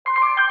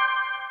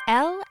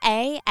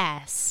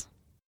LAS.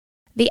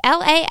 The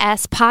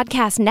LAS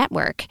Podcast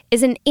Network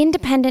is an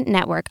independent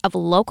network of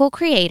local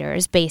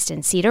creators based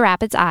in Cedar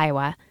Rapids,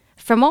 Iowa.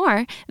 For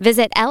more,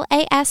 visit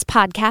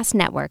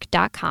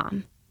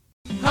laspodcastnetwork.com.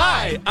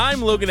 Hi,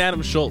 I'm Logan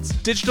Adam Schultz,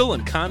 digital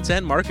and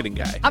content marketing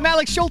guy. I'm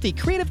Alex Schulte,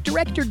 creative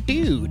director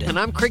dude. And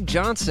I'm Craig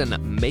Johnson,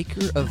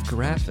 maker of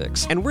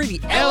graphics. And we're the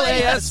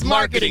LAS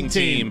Marketing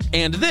Team.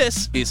 And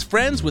this is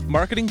Friends with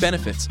Marketing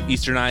Benefits,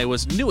 Eastern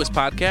Iowa's newest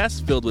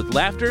podcast filled with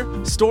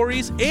laughter,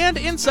 stories, and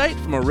insight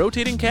from a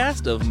rotating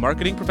cast of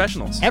marketing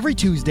professionals. Every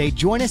Tuesday,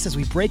 join us as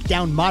we break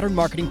down modern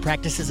marketing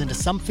practices into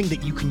something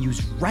that you can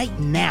use right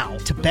now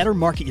to better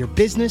market your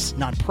business,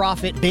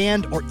 nonprofit,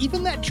 band, or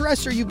even that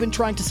dresser you've been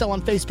trying to sell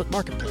on Facebook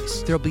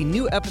Marketplace. There'll be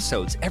new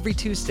episodes every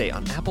Tuesday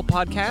on Apple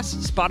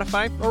Podcasts,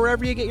 Spotify, or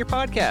wherever you get your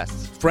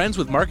podcasts. Friends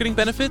with Marketing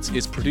Benefits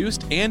is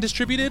produced and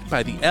distributed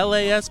by the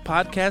LAS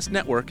Podcast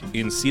Network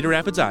in Cedar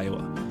Rapids, Iowa.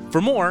 For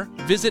more,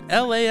 visit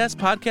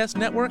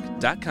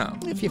laspodcastnetwork.com.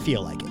 If you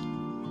feel like it.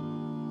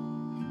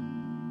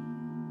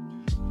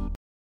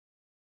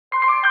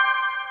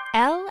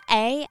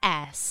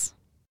 LAS.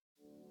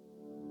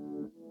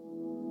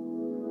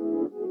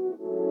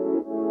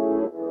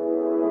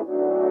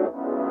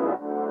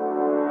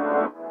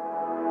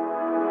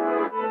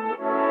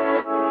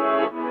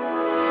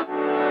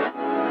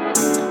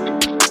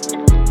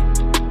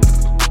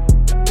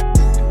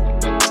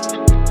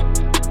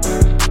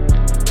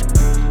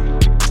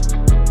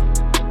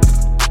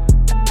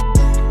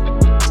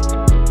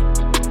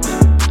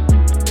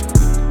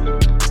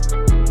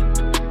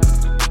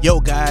 Yo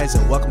guys,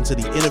 and welcome to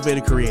the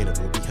Innovative Creative,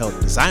 where we help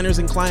designers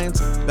and clients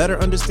better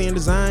understand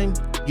design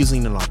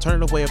using an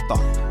alternative way of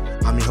thought.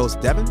 I'm your host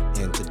Devin,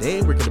 and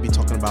today we're going to be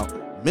talking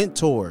about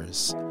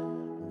mentors,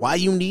 why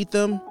you need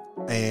them,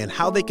 and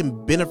how they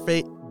can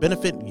benefit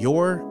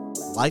your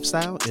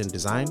lifestyle in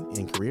design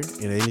and career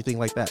and anything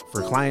like that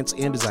for clients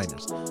and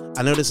designers.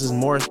 I know this is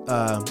more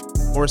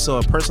so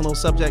a personal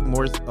subject,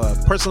 more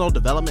personal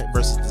development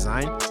versus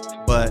design,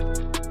 but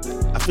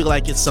I feel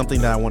like it's something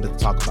that I wanted to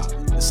talk about.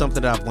 It's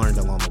something that I've learned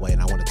along the way,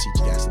 and I want to teach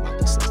you guys about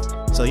this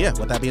stuff. So yeah,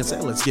 with that being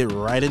said, let's get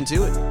right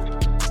into it.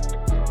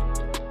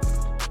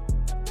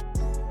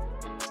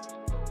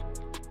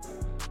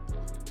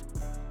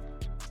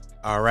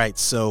 All right,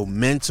 so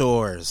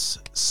mentors.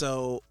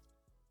 So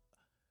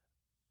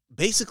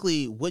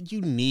basically what you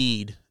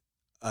need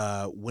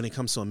when it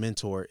comes to a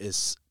mentor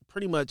is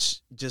pretty much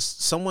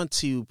just someone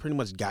to pretty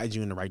much guide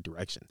you in the right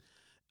direction.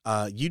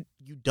 You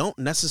don't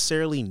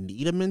necessarily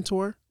need a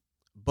mentor,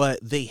 but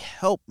they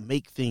help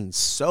make things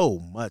so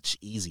much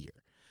easier.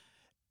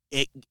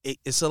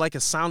 It's like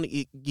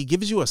it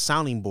gives you a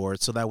sounding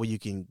board so that way you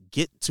can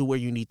get to where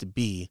you need to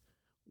be,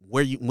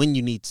 when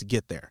you need to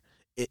get there.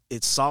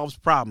 It solves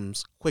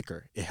problems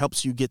quicker. It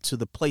helps you get to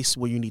the place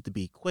where you need to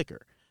be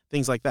quicker,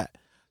 things like that.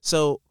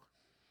 So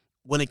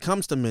when it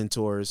comes to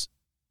mentors,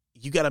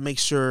 you got to make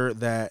sure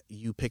that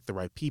you pick the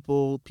right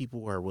people.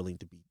 People are willing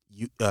to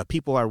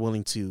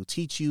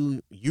teach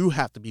you. You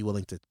have to be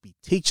willing to be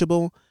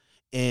teachable,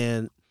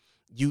 and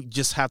you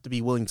just have to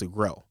be willing to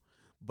grow.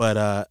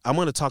 But I'm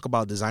going to talk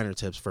about designer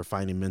tips for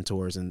finding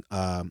mentors and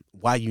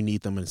why you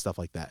need them and stuff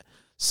like that.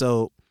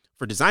 So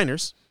for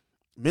designers,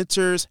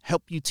 mentors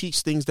help you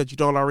teach things that you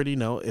don't already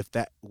know, if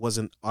that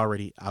wasn't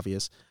already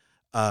obvious.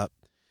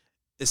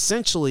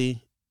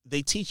 Essentially,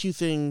 they teach you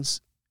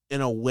things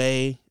in a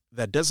way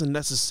that doesn't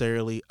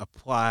necessarily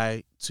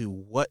apply to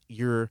what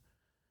you're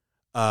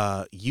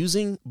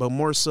using, but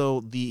more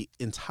so the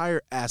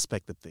entire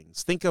aspect of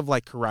things. Think of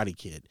like Karate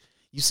Kid.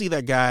 You see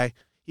that guy,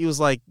 he was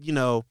like,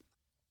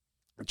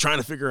 trying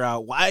to figure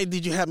out, why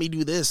did you have me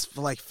do this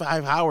for like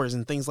 5 hours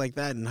and things like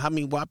that, and have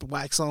me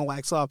wax on,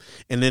 wax off.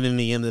 And then in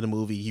the end of the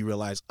movie, he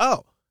realized,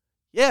 oh,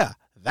 yeah,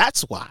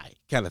 that's why,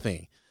 kind of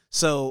thing.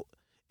 So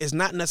it's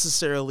not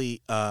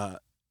necessarily a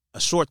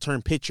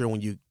short-term picture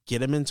when you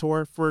get a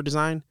mentor for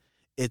design.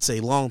 It's a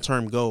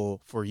long-term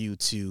goal for you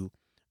to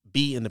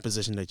be in the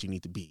position that you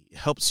need to be. It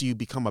helps you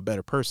become a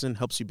better person,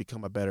 helps you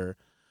become a better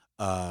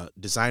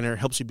designer,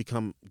 helps you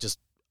become just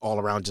all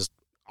around just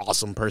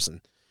awesome person.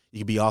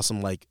 You can be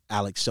awesome like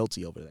Alex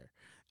Schulte over there.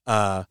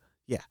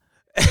 Yeah.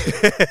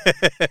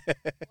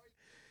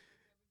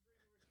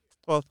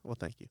 Well,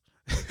 thank you.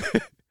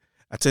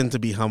 I tend to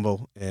be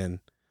humble, and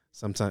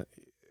sometimes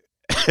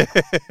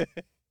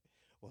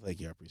well, thank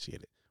you. I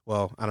appreciate it.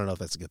 Well, I don't know if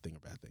that's a good thing or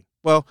bad thing.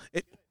 Well,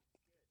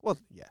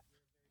 yeah.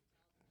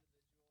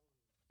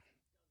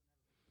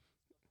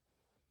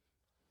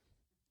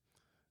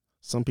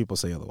 Some people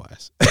say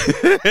otherwise.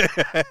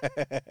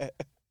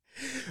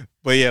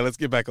 But yeah, let's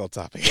get back on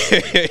topic.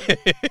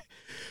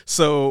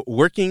 So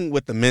working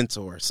with the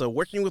mentor. So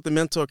working with the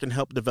mentor can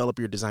help develop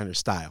your designer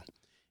style.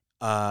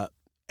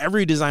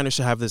 Every designer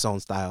should have this own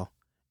style.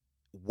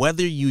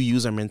 Whether you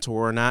use a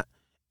mentor or not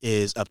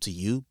is up to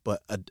you,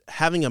 but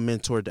having a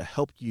mentor to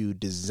help you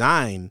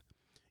design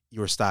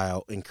your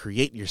style and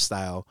create your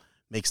style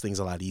makes things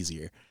a lot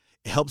easier.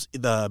 It helps.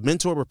 The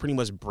mentor will pretty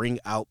much bring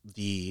out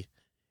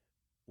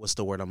what's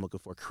the word I'm looking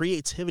for?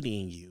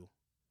 Creativity in you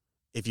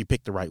if you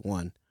pick the right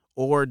one,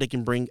 or they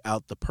can bring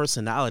out the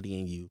personality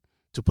in you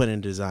to put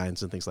in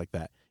designs and things like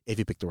that, if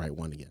you pick the right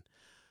one again.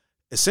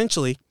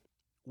 Essentially,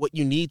 what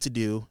you need to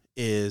do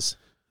is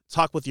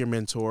talk with your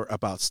mentor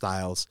about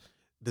styles,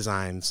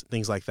 designs,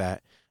 things like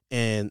that.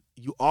 And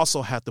you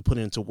also have to put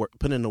in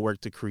the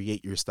work to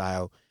create your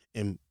style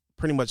and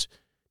pretty much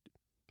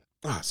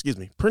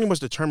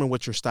determine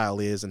what your style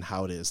is and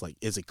how it is. Like,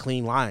 is it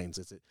clean lines?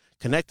 Is it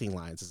connecting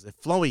lines? Is it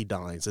flowy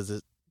lines? Is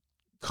it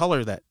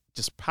color that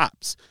just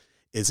pops?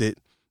 Is it,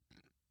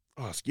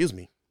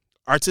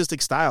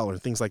 artistic style or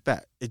things like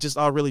that? It just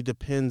all really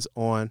depends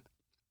on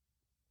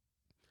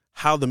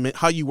how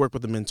you work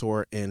with the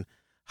mentor and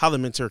how the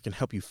mentor can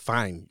help you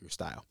find your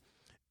style.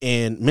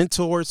 And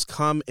mentors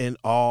come in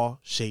all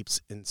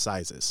shapes and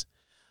sizes.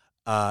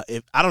 I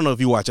don't know if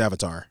you watch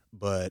Avatar,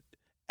 but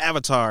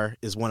Avatar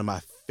is one of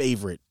my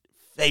favorite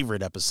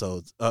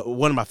episodes.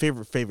 One of my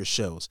favorite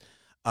shows.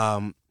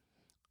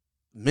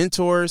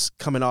 Mentors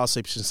come in all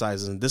shapes and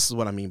sizes, and this is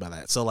what I mean by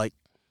that. So, like,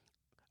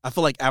 I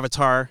feel like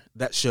Avatar,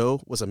 that show,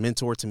 was a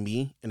mentor to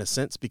me in a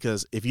sense,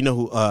 because if you know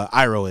who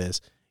Iroh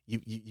is,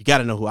 you got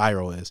to know who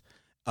Iroh is.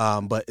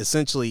 But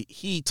essentially,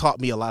 he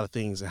taught me a lot of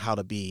things and how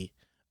to be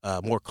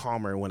more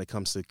calmer when it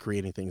comes to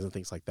creating things and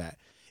things like that.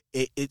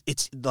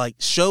 It's like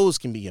shows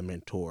can be your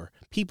mentor,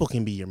 people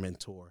can be your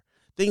mentor,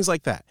 things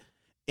like that.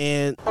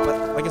 And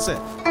like I said,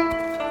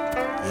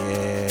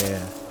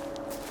 yeah,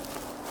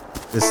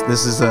 this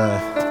is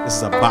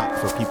a bop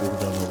for people who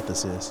don't know what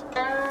this is.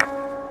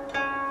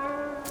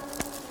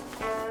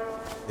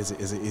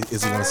 Is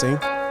he gonna sing?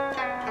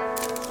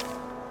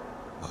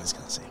 Oh, he's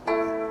gonna sing.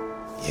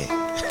 Yeah.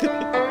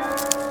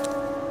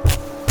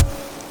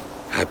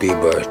 Happy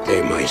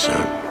birthday, my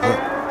son.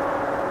 Yeah.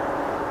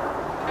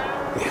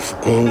 If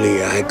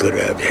only I could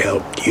have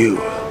helped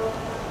you.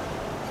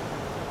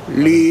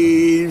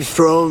 Leaves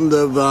from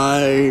the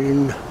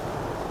vine,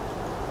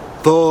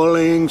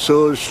 falling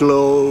so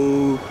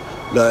slow,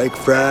 like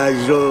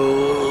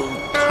fragile,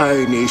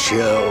 tiny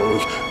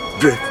shells,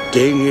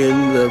 drifting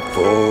in the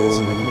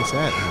foam.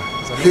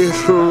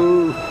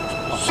 Little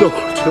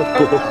soldier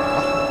boy,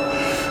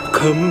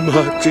 come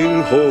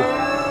marching home.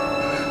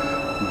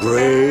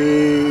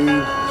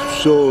 Brave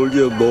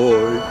soldier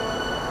boy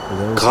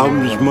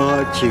comes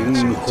marching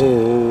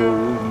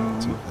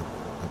home.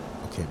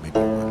 Okay, maybe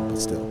one, but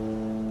still.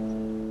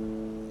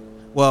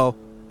 Well,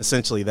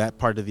 essentially that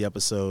part of the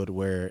episode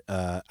where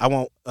I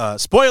won't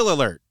spoiler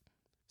alert.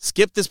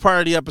 Skip this part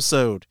of the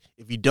episode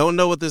if you don't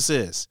know what this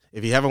is.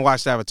 If you haven't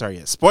watched Avatar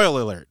yet,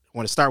 spoiler alert. I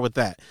want to start with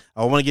that.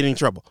 I don't want to get in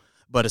trouble.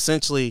 But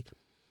essentially,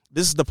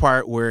 this is the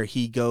part where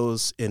he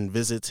goes and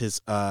visits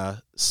his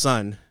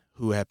son,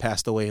 who had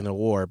passed away in the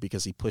war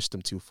because he pushed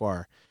him too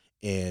far.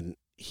 And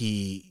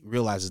he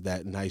realizes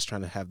that, and now he's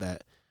trying to have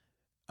that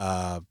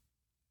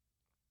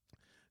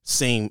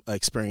same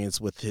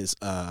experience with his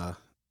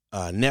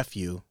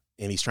nephew.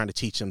 And he's trying to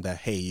teach him that,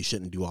 hey, you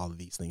shouldn't do all of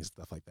these things,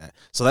 stuff like that.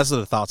 So that's what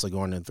the thoughts are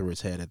going in through his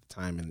head at the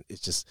time. And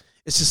it's just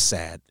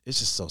sad. It's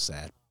just so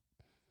sad.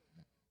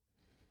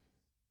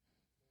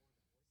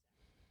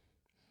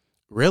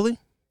 Really?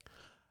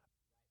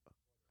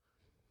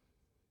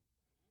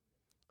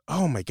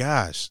 Oh my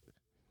gosh.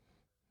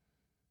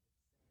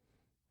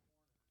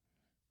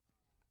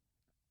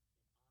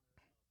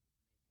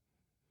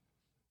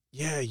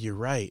 Yeah, you're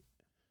right.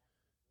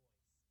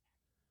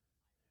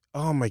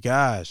 Oh my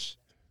gosh.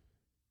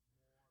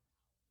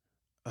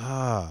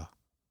 Ah,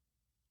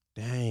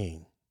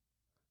 dang.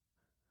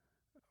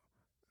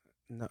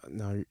 No,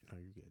 you're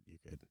good. You're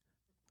good.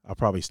 I'll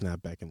probably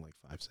snap back in like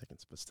 5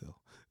 seconds, but still.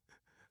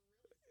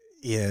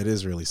 Yeah, it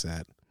is really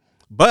sad.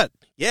 But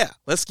yeah,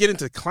 let's get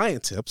into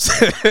client tips.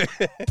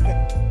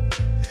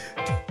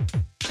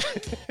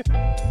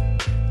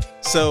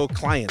 So,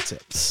 client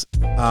tips.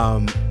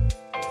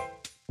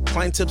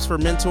 Client tips for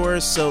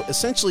mentors. So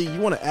essentially,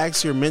 you want to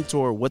ask your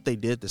mentor what they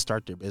did to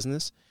start their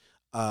business.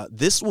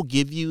 This will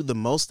give you the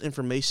most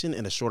information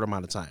in a short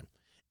amount of time.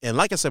 And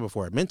like I said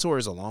before, a mentor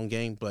is a long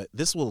game, but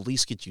this will at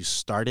least get you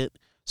started.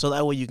 So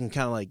that way you can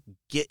kind of like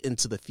get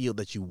into the field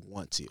that you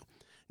want to.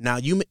 Now,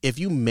 if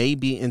you may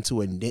be into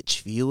a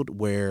niche field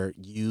where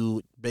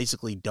you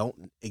basically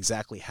don't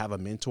exactly have a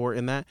mentor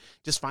in that,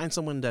 just find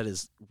someone that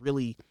is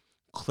really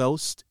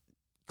close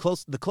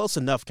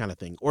enough kind of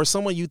thing, or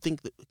someone you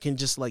think that can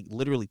just like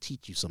literally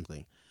teach you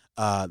something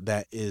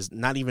that is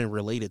not even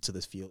related to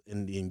this field,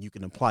 and you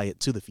can apply it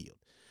to the field.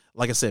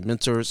 Like I said,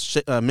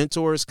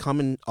 mentors come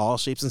in all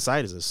shapes and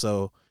sizes.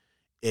 So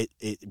it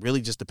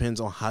really just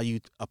depends on how you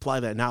apply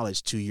that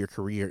knowledge to your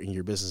career in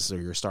your business or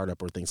your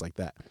startup or things like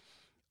that.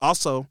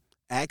 Also,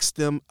 ask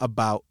them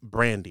about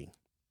branding.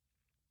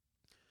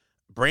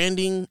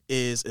 Branding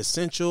is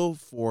essential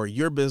for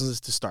your business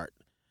to start.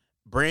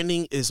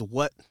 Branding is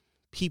what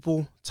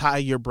people tie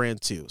your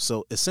brand to.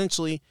 So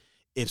essentially,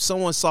 if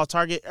someone saw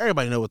Target,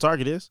 everybody know what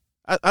Target is.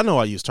 I know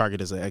I use Target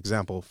as an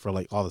example for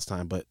like all this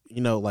time, but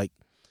you know, like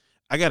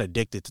I got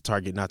addicted to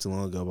Target not too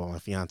long ago by my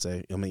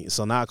fiance. I mean,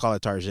 so now I call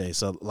it Target.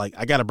 So like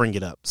I got to bring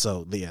it up.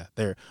 So yeah,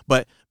 there.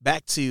 But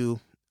back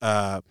to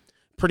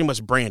pretty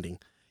much branding.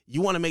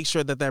 You want to make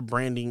sure that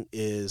branding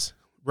is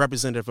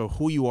representative of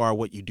who you are,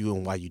 what you do,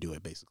 and why you do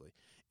it, basically.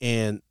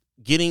 And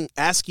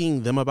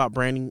asking them about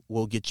branding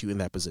will get you in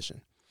that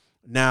position.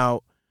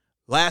 Now,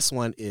 last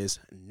one is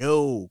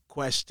no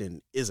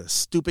question is a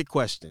stupid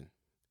question.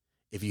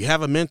 If you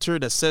have a mentor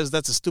that says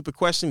that's a stupid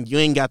question, you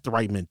ain't got the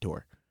right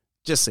mentor.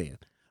 Just saying.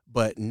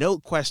 But no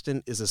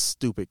question is a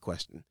stupid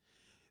question.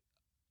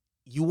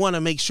 You want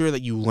to make sure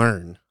that you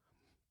learn.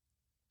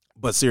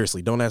 But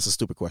seriously, don't ask a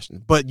stupid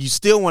question. But you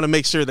still want to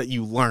make sure that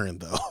you learn,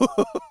 though.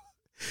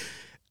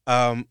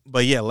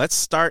 But yeah, let's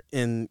start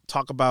and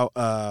talk about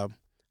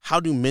how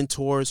do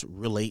mentors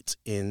relate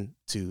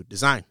into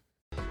design.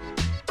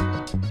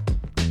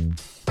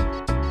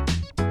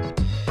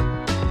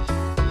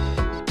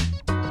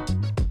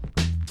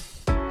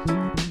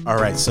 All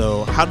right,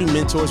 so how do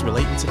mentors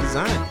relate into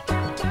design?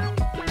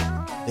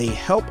 They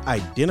help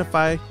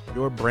identify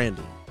your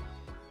branding.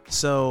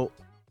 So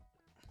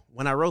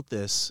when I wrote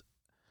this,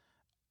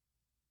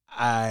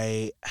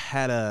 I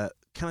had a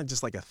kind of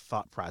just like a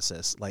thought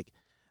process. Like,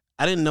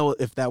 I didn't know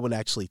if that would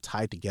actually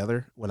tie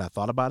together when I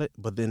thought about it,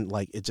 but then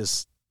like it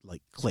just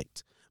like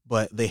clicked.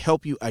 But they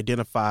help you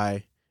identify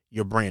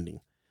your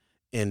branding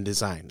in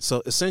design.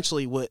 So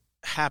essentially what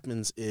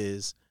happens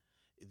is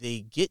they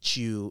get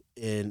you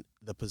in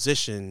the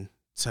position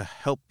to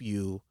help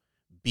you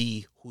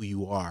be who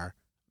you are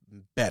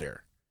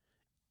better.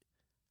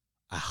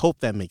 I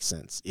hope that makes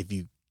sense. If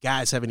you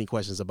guys have any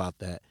questions about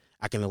that,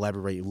 I can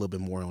elaborate a little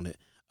bit more on it.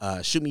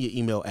 Shoot me an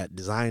email at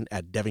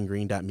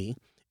design@devingreen.me.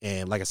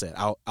 And like I said,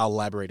 I'll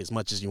elaborate as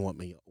much as you want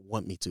me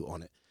to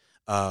on it,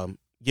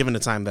 given the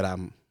time that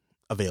I'm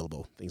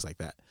available, things like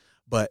that.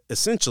 But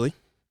essentially,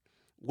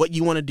 what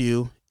you want to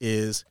do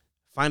is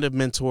find a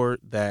mentor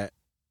that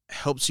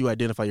helps you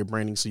identify your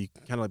branding so you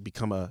can kind of like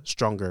become a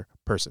stronger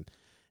person.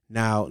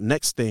 Now,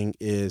 next thing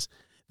is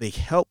they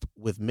help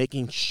with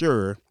making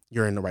sure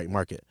you're in the right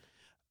market.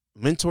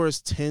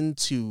 Mentors tend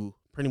to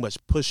pretty much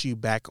push you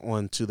back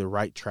onto the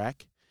right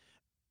track.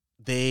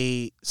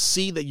 They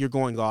see that you're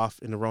going off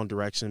in the wrong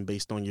direction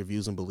based on your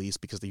views and beliefs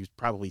because you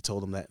probably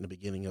told them that in the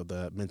beginning of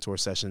the mentor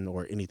session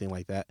or anything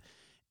like that.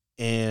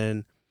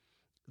 And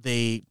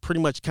they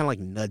pretty much kind of like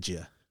nudge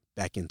you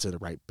back into the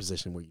right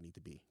position where you need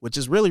to be, which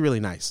is really, really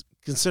nice.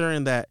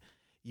 Considering that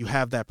you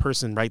have that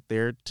person right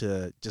there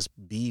to just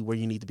be where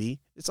you need to be,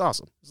 it's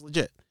awesome. It's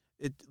legit.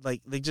 It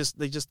like they just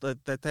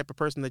that type of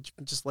person that you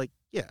can just like,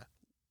 yeah,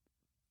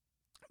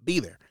 be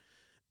there.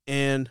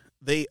 And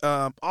they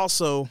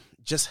also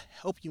just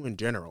help you in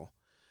general.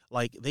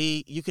 Like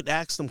you could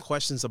ask them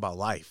questions about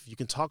life. You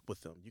can talk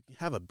with them. You can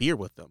have a beer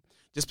with them.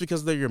 Just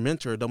because they're your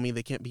mentor don't mean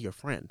they can't be your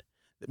friend.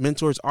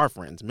 Mentors are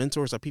friends.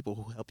 Mentors are people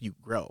who help you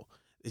grow.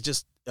 It's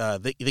just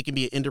they can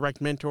be an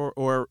indirect mentor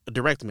or a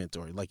direct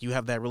mentor. Like you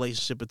have that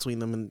relationship between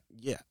them, and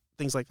yeah,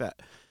 things like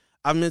that.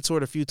 I've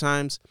mentored a few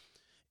times,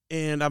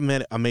 and I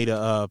made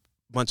a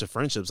bunch of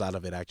friendships out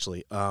of it.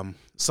 Actually,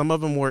 some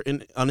of them were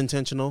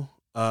unintentional,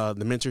 the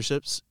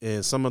mentorships,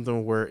 and some of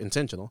them were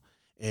intentional,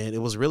 and it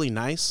was really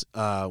nice.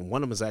 One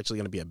of them is actually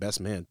going to be a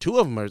best man. Two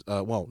of them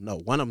are one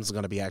of them is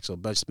going to be actual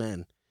best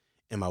man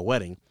in my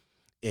wedding.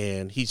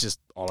 And he's just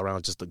all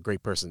around just a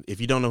great person.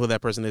 If you don't know who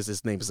that person is,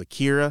 his name is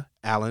Akira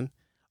Allen.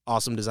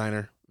 Awesome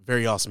designer,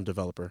 very awesome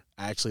developer.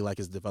 I actually like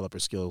his developer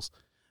skills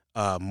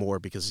more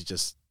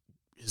because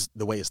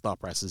the way his thought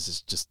process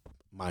is just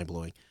mind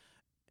blowing.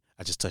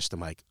 I just touched the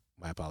mic.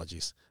 My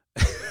apologies.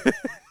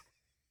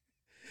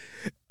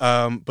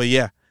 But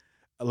yeah,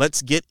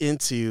 let's get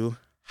into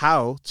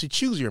how to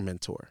choose your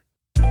mentor.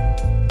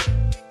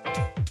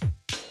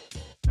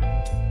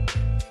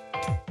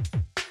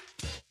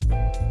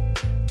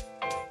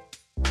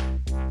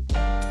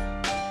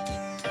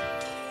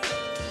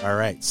 All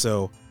right,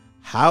 so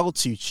how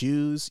to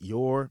choose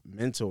your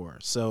mentor.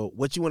 So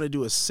what you want to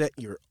do is set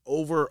your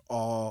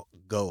overall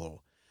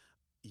goal.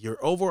 Your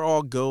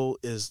overall goal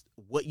is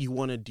what you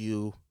want to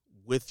do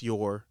with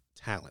your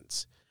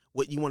talents,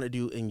 what you want to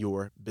do in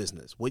your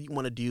business, what you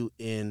want to do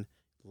in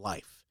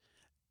life.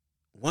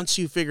 Once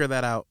you figure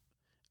that out,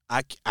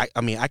 I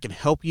can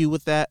help you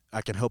with that.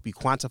 I can help you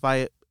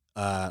quantify it.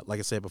 Like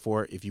I said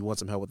before, if you want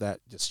some help with that,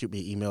 just shoot me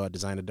an email at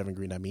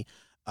design@devingreen.me.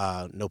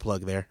 No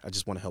plug there. I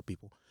just want to help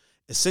people.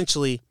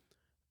 Essentially,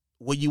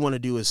 what you want to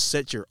do is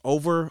set your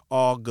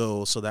overall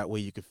goal so that way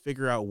you can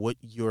figure out what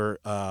your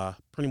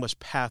pretty much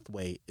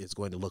pathway is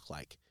going to look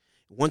like.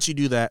 Once you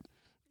do that,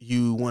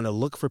 you want to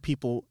look for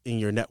people in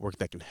your network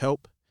that can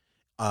help.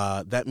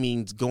 That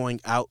means going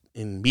out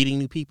and meeting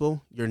new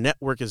people. Your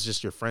network is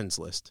just your friends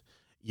list.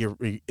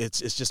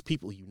 It's just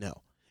people you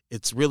know.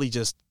 It's really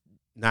just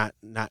not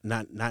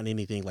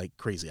anything like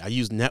crazy. I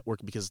use network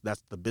because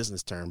that's the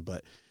business term,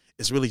 but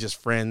it's really just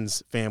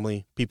friends,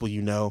 family, people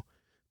you know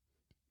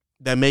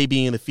that may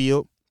be in the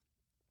field.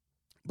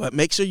 But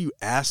make sure you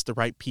ask the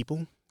right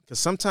people, because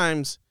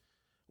sometimes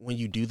when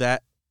you do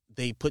that,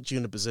 they put you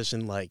in a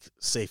position like,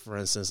 say, for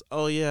instance,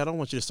 oh, yeah, I don't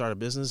want you to start a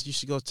business. You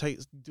should go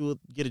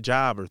get a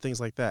job or things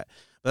like that.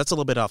 But that's a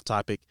little bit off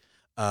topic.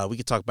 We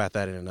could talk about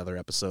that in another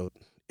episode.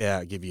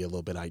 Yeah, give you a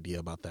little bit idea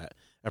about that.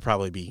 That'd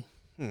probably be,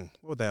 what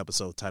would that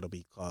episode title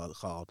be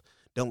called?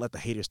 don't let the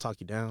haters talk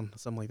you down,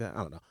 something like that.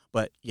 I don't know.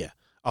 But yeah,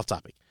 off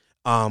topic.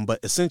 But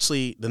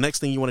essentially, the next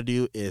thing you want to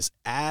do is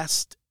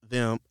ask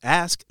them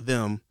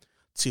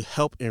to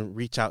help and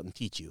reach out and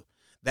teach you.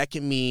 That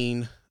can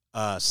mean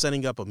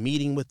setting up a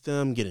meeting with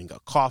them, getting a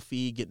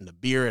coffee, getting a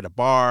beer at a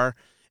bar,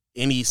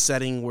 any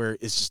setting where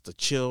it's just a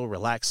chill,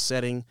 relaxed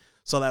setting.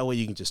 So that way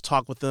you can just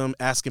talk with them,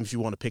 ask them if you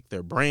want to pick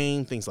their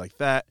brain, things like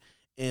that,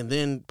 and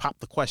then pop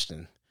the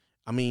question.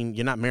 I mean,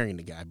 you're not marrying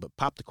the guy, but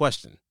pop the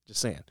question. Just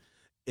saying.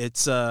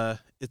 It's a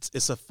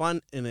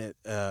fun and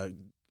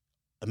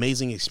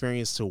amazing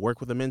experience to work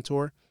with a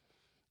mentor,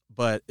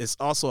 but it's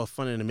also a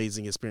fun and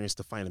amazing experience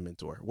to find a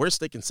mentor. Worst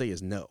they can say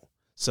is no.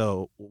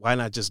 So why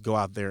not just go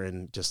out there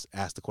and just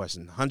ask the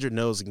question? 100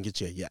 no's can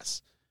get you a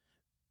yes.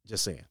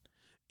 Just saying.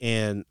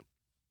 And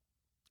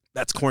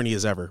that's corny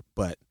as ever,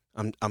 but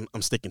I'm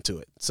sticking to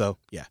it. So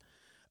yeah,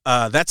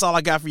 that's all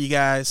I got for you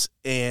guys.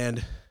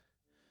 And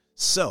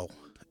so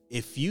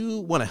if you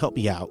want to help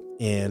me out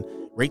and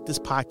rate this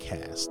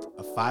podcast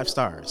 5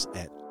 stars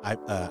at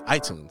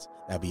iTunes,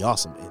 that'd be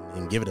awesome.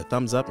 And give it a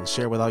thumbs up and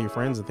share with all your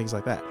friends and things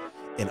like that.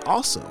 And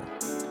also,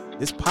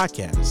 this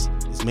podcast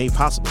is made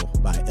possible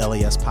by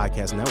LAS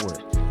Podcast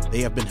Network.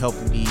 They have been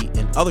helping me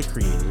and other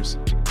creators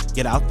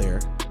get out there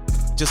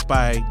just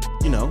by,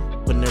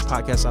 putting their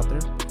podcasts out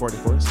there, recording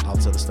for us, all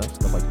this other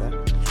stuff like that.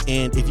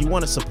 And if you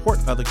want to support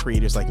other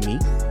creators like me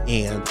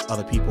and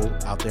other people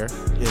out there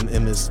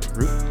in this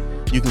group,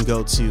 you can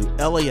go to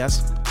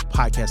LAS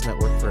Podcast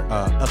Network for,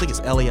 I think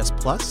it's LAS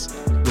Plus,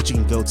 which you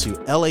can go to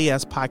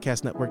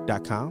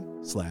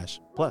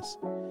laspodcastnetwork.com/plus.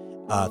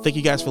 Thank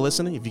you guys for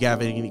listening. If you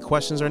have any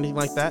questions or anything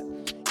like that,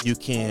 you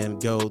can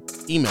go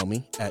email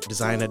me at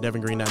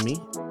design@devingreen.me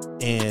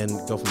and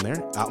go from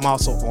there. I'm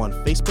also on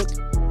Facebook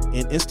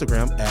and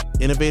Instagram at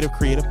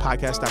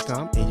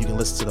innovativecreativepodcast.com, and you can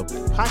listen to the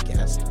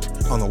podcast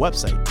on the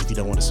website if you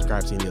don't want to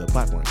subscribe to any other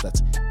platforms.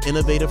 That's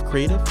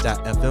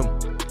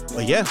innovativecreative.fm.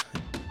 But yeah,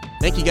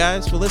 thank you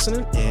guys for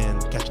listening,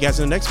 and catch you guys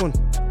in the next one.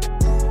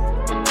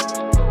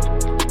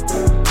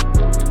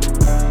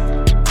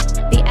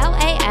 The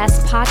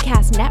LAS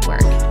Podcast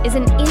Network is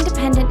an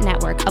independent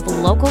network of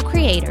local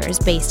creators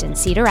based in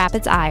Cedar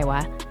Rapids,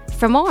 Iowa.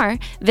 For more,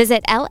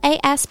 visit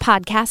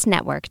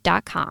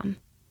laspodcastnetwork.com.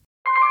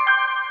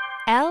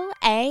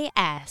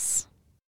 LAS.